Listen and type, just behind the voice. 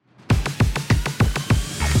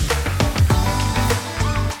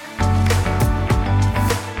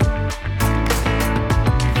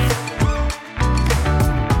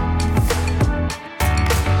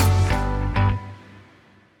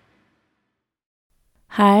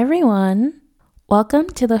Hi, everyone. Welcome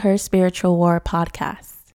to the Her Spiritual War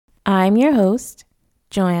podcast. I'm your host,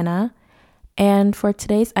 Joanna, and for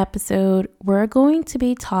today's episode, we're going to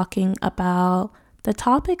be talking about the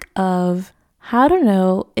topic of how to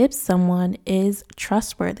know if someone is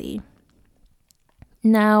trustworthy.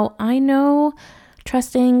 Now, I know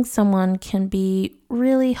trusting someone can be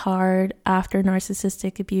really hard after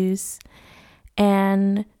narcissistic abuse,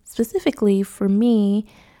 and specifically for me,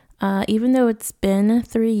 even though it's been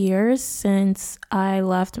 3 years since I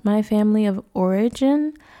left my family of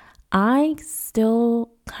origin, I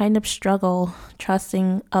still kind of struggle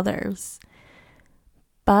trusting others.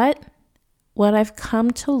 But what I've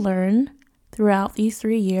come to learn throughout these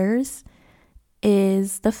 3 years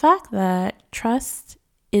is the fact that trust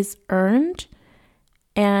is earned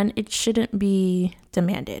and it shouldn't be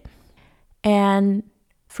demanded. And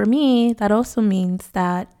for me, that also means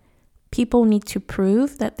that people need to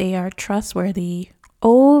prove that they are trustworthy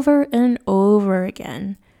over and over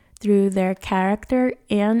again through their character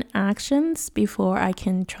and actions before I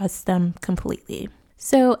can trust them completely.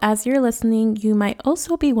 So as you're listening, you might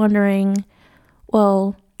also be wondering,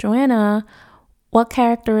 well, Joanna, what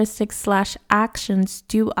characteristics/actions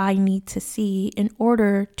do I need to see in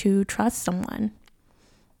order to trust someone?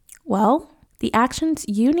 Well, the actions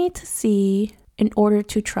you need to see in order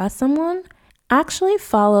to trust someone actually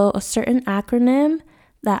follow a certain acronym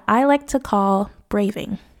that I like to call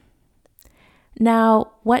braving.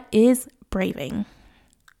 Now, what is braving?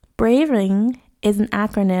 Braving is an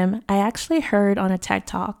acronym I actually heard on a TED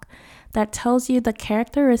Talk that tells you the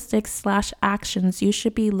characteristics/actions you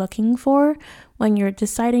should be looking for when you're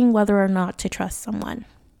deciding whether or not to trust someone.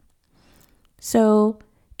 So,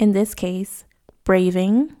 in this case,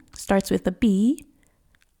 braving starts with a B,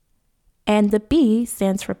 and the B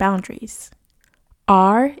stands for boundaries.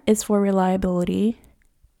 R is for reliability,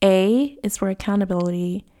 A is for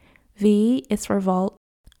accountability, V is for vault,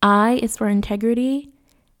 I is for integrity,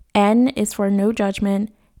 N is for no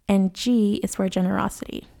judgment, and G is for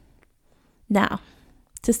generosity. Now,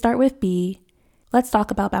 to start with B, let's talk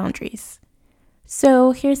about boundaries.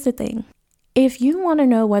 So here's the thing. If you want to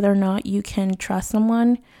know whether or not you can trust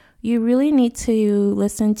someone, you really need to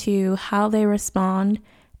listen to how they respond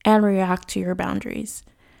and react to your boundaries.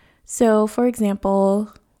 So, for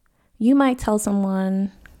example, you might tell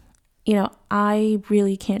someone, I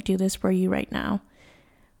really can't do this for you right now.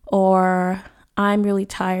 Or, I'm really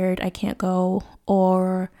tired, I can't go.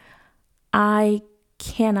 Or, I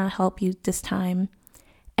cannot help you this time.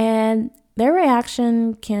 And their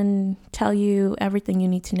reaction can tell you everything you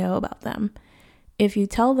need to know about them. If you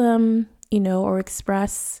tell them, or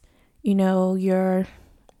express, your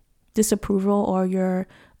disapproval or your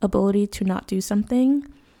ability to not do something,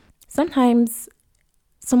 sometimes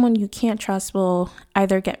someone you can't trust will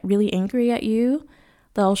either get really angry at you,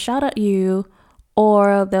 they'll shout at you,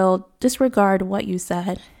 or they'll disregard what you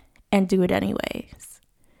said and do it anyways.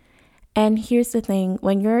 And here's the thing,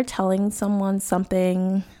 when you're telling someone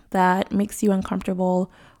something that makes you uncomfortable,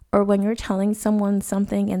 or when you're telling someone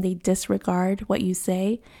something and they disregard what you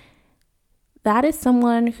say, that is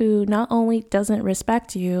someone who not only doesn't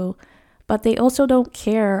respect you, but they also don't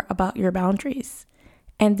care about your boundaries.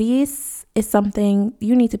 And this is something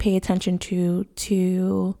you need to pay attention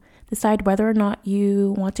to decide whether or not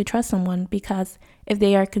you want to trust someone, because if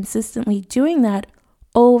they are consistently doing that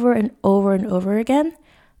over and over and over again,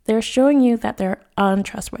 they're showing you that they're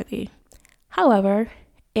untrustworthy. However,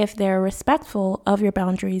 if they're respectful of your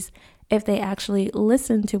boundaries, if they actually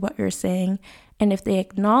listen to what you're saying, and if they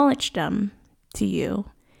acknowledge them to you,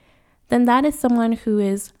 then that is someone who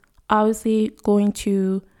is obviously going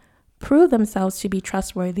to prove themselves to be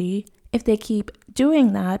trustworthy if they keep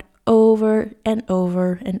doing that over and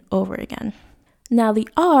over and over again. Now, the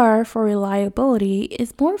R for reliability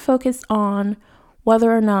is more focused on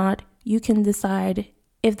whether or not you can decide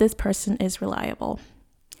if this person is reliable.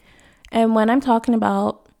 And when I'm talking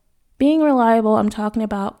about being reliable, I'm talking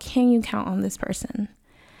about, can you count on this person?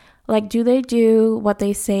 Like, do they do what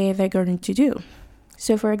they say they're going to do?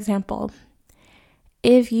 So, for example,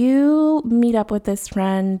 if you meet up with this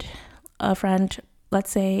friend,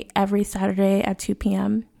 let's say every Saturday at 2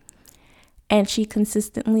 p.m., and she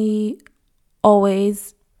consistently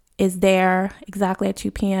always is there exactly at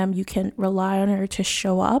 2 p.m., you can rely on her to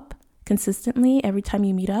show up consistently every time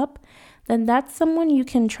you meet up, then that's someone you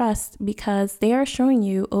can trust, because they are showing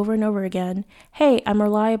you over and over again, hey, I'm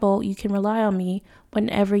reliable, you can rely on me.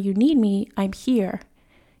 Whenever you need me, I'm here.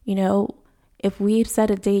 If we've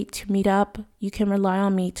set a date to meet up, you can rely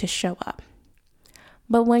on me to show up.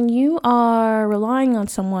 But when you are relying on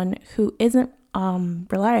someone who isn't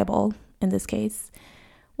reliable, in this case,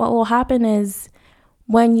 what will happen is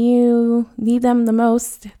When you need them the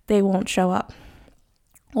most, they won't show up.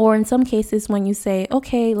 Or in some cases, when you say,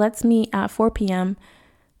 okay, let's meet at 4 p.m.,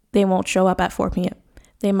 they won't show up at 4 p.m.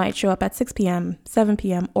 They might show up at 6 p.m., 7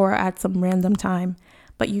 p.m., or at some random time.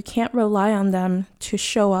 But you can't rely on them to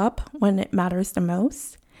show up when it matters the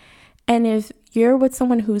most. And if you're with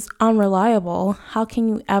someone who's unreliable, how can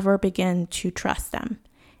you ever begin to trust them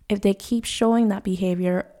if they keep showing that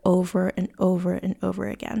behavior over and over and over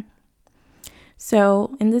again?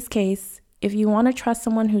 So in this case, if you want to trust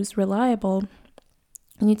someone who's reliable,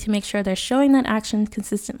 you need to make sure they're showing that action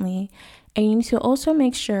consistently. And you need to also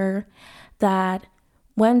make sure that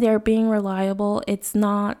when they're being reliable, it's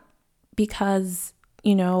not because,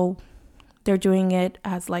 they're doing it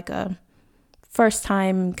as like a first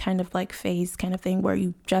time kind of like phase kind of thing where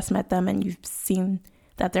you just met them and you've seen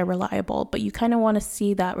that they're reliable. But you kind of want to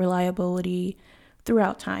see that reliability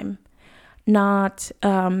throughout time, not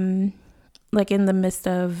like in the midst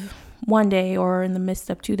of one day or in the midst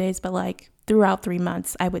of 2 days, but like throughout 3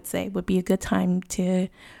 months, I would say would be a good time to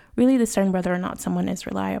really discern whether or not someone is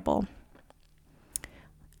reliable.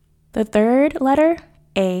 The third letter,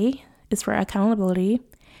 A, is for accountability.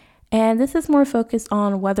 And this is more focused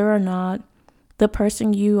on whether or not the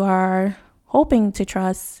person you are hoping to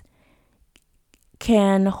trust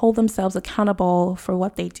can hold themselves accountable for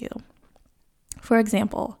what they do. For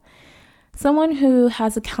example, someone who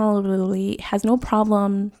has accountability has no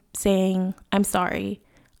problem saying, I'm sorry,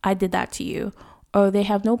 I did that to you. Or they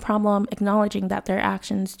have no problem acknowledging that their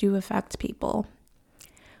actions do affect people.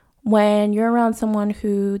 When you're around someone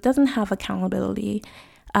who doesn't have accountability,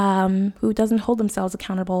 who doesn't hold themselves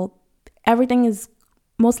accountable, everything is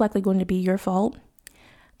most likely going to be your fault.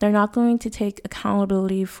 They're not going to take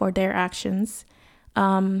accountability for their actions.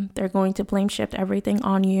 They're going to blame shift everything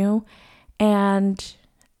on you. And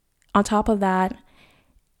on top of that,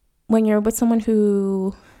 when you're with someone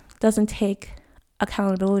who doesn't take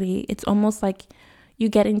accountability, it's almost like you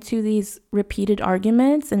get into these repeated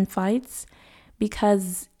arguments and fights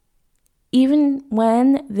because even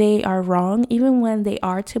when they are wrong, even when they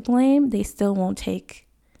are to blame, they still won't take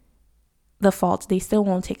the fault. They still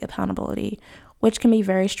won't take accountability, which can be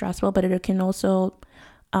very stressful, but it can also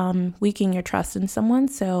weaken your trust in someone.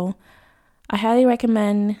 So I highly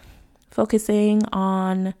recommend focusing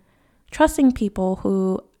on trusting people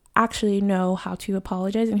who actually know how to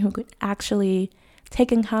apologize and who could actually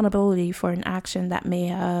take accountability for an action that may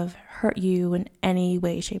have hurt you in any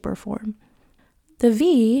way, shape, or form. The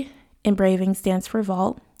V in Braving stands for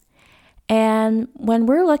vault. And when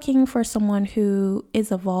we're looking for someone who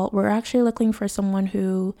is a vault, we're actually looking for someone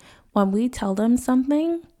who, when we tell them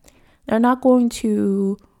something, they're not going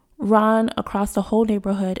to run across the whole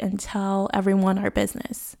neighborhood and tell everyone our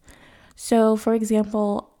business. So, for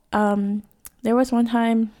example, there was one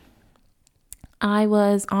time I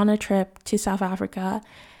was on a trip to South Africa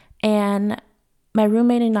and my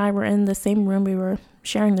roommate and I were in the same room. We were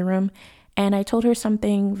sharing the room. And I told her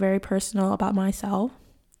something very personal about myself.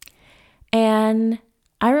 And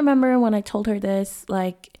I remember when I told her this,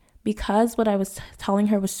 like, because what I was telling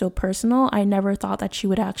her was so personal, I never thought that she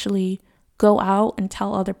would actually go out and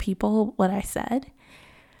tell other people what I said.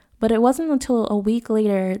 But it wasn't until a week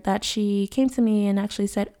later that she came to me and actually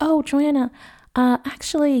said, oh, Joanna, I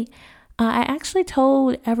actually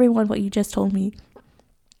told everyone what you just told me.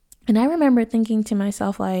 And I remember thinking to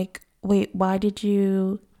myself, like, wait, why did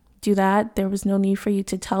you do that? There was no need for you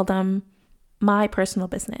to tell them my personal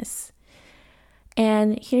business.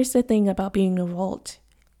 And here's the thing about being a vault.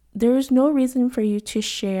 There's no reason for you to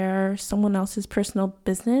share someone else's personal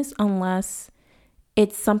business unless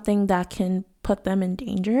it's something that can put them in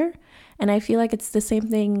danger. And I feel like it's the same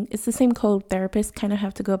thing. It's the same code therapists kind of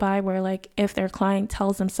have to go by where, like, if their client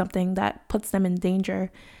tells them something that puts them in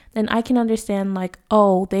danger, then I can understand, like,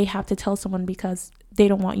 oh, they have to tell someone because they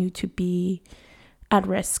don't want you to be at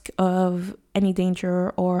risk of any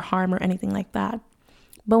danger or harm or anything like that.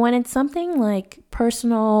 But when it's something like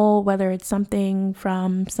personal, whether it's something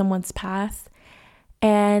from someone's past,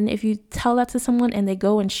 and if you tell that to someone and they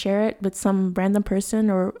go and share it with some random person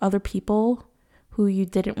or other people who you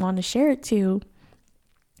didn't want to share it to,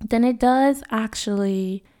 then it does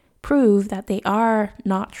actually prove that they are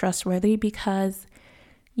not trustworthy because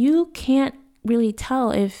you can't really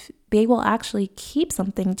tell if they will actually keep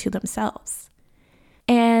something to themselves.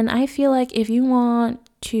 And I feel like if you want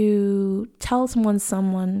to tell someone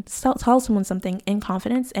something in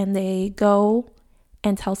confidence and they go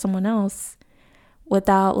and tell someone else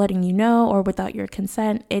without letting you know or without your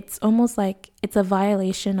consent, it's almost like it's a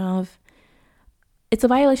violation of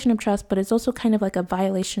trust, but it's also kind of like a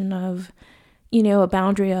violation of, a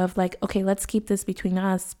boundary of like, okay, let's keep this between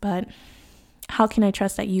us, but how can I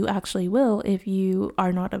trust that you actually will if you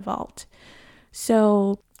are not a vault?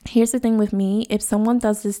 So here's the thing with me. If someone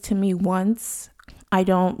does this to me once, I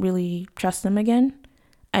don't really trust them again.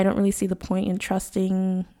 I don't really see the point in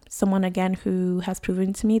trusting someone again who has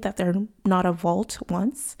proven to me that they're not a vault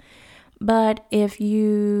once. But if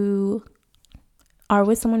you are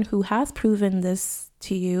with someone who has proven this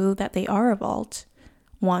to you that they are a vault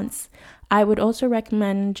once, I would also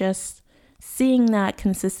recommend just seeing that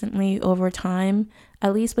consistently over time,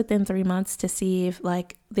 at least within 3 months, to see if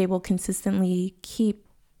like they will consistently keep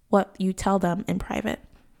what you tell them in private.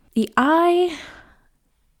 The I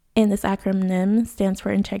in this acronym stands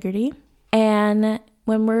for integrity. And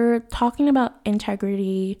when we're talking about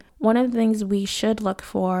integrity, one of the things we should look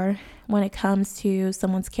for when it comes to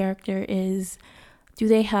someone's character is, do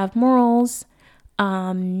they have morals?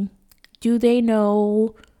 Do they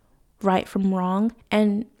know right from wrong?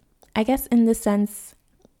 And I guess in this sense,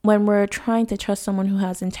 when we're trying to trust someone who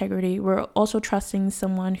has integrity, we're also trusting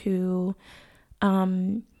someone who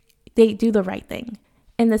they do the right thing.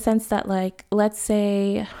 In the sense that, like, let's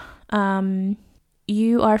say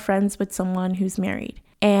you are friends with someone who's married,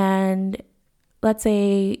 and let's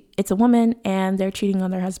say it's a woman and they're cheating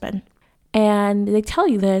on their husband. And they tell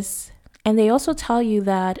you this, and they also tell you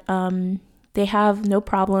that they have no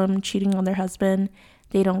problem cheating on their husband.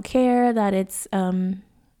 They don't care that it's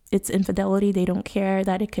infidelity. They don't care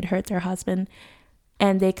that it could hurt their husband,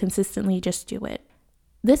 and they consistently just do it.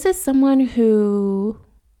 This is someone who,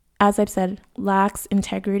 as I've said, lacks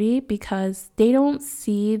integrity because they don't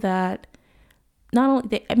see that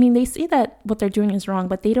they see that what they're doing is wrong,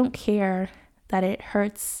 but they don't care that it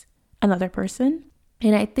hurts another person.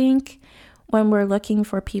 And I think when we're looking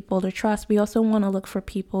for people to trust, we also want to look for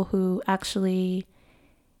people who actually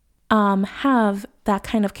have that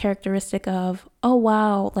kind of characteristic of, oh,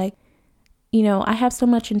 wow, like, I have so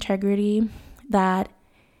much integrity that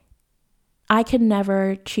I could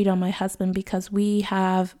never cheat on my husband because we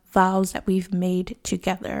have vows that we've made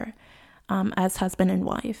together as husband and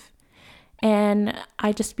wife. And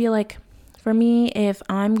I just feel like, for me, if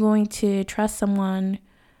I'm going to trust someone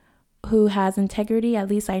who has integrity, at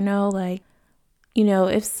least I know, like,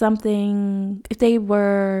 if they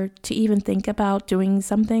were to even think about doing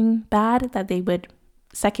something bad, that they would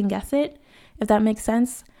second guess it, if that makes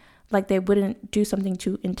sense. Like, they wouldn't do something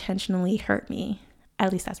to intentionally hurt me.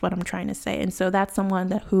 At least that's what I'm trying to say. And so that's someone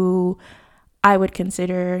who I would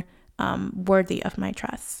consider worthy of my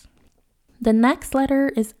trust. The next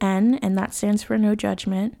letter is N, and that stands for no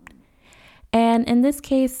judgment. And in this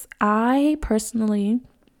case, I personally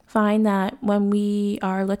find that when we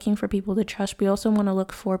are looking for people to trust, we also want to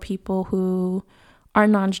look for people who are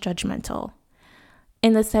non-judgmental.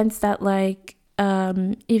 In the sense that, like,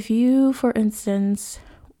 if you, for instance,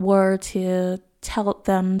 were to tell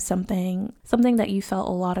them something that you felt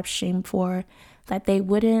a lot of shame for, that they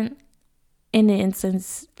wouldn't, in an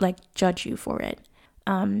instance, like, judge you for it.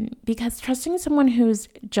 Because trusting someone who's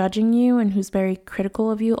judging you and who's very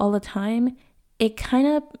critical of you all the time, it kind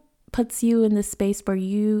of puts you in this space where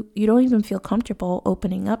you don't even feel comfortable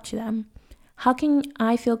opening up to them. How can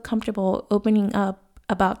I feel comfortable opening up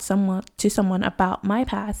about someone about my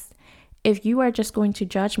past if you are just going to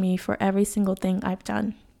judge me for every single thing I've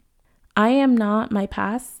done? I am not my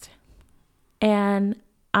past, and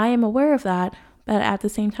I am aware of that, but at the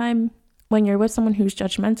same time, when you're with someone who's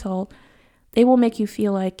judgmental, they will make you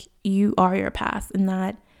feel like you are your past and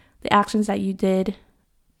that the actions that you did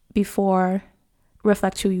before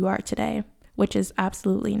reflect who you are today, which is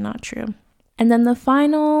absolutely not true. And then the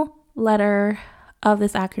final letter of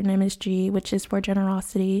this acronym is G, which is for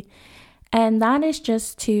generosity. And that is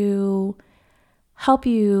just to help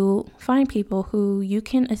you find people who you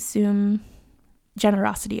can assume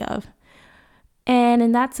generosity of. And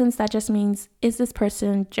in that sense, that just means, is this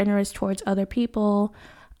person generous towards other people?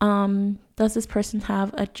 Does this person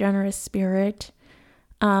have a generous spirit?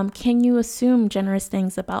 Can you assume generous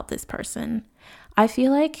things about this person? I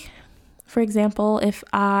feel like, for example, if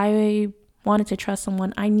I wanted to trust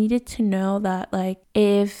someone, I needed to know that, like,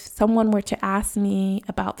 if someone were to ask me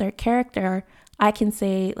about their character, I can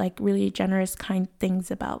say, like, really generous, kind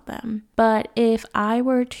things about them. But if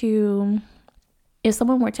someone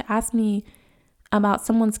were to ask me about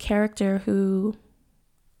someone's character who,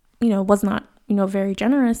 was not, very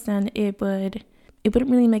generous, then it wouldn't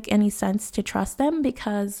really make any sense to trust them,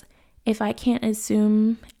 because if I can't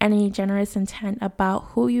assume any generous intent about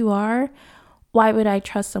who you are, why would I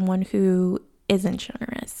trust someone who isn't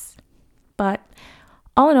generous? But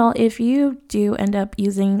all in all, if you do end up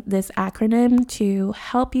using this acronym to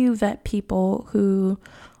help you vet people who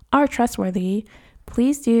are trustworthy,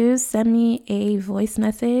 please do send me a voice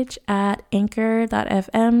message at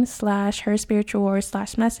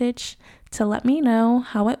anchor.fm/herspiritualwars/message to let me know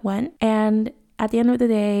how it went. And at the end of the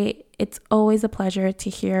day, it's always a pleasure to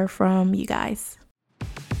hear from you guys.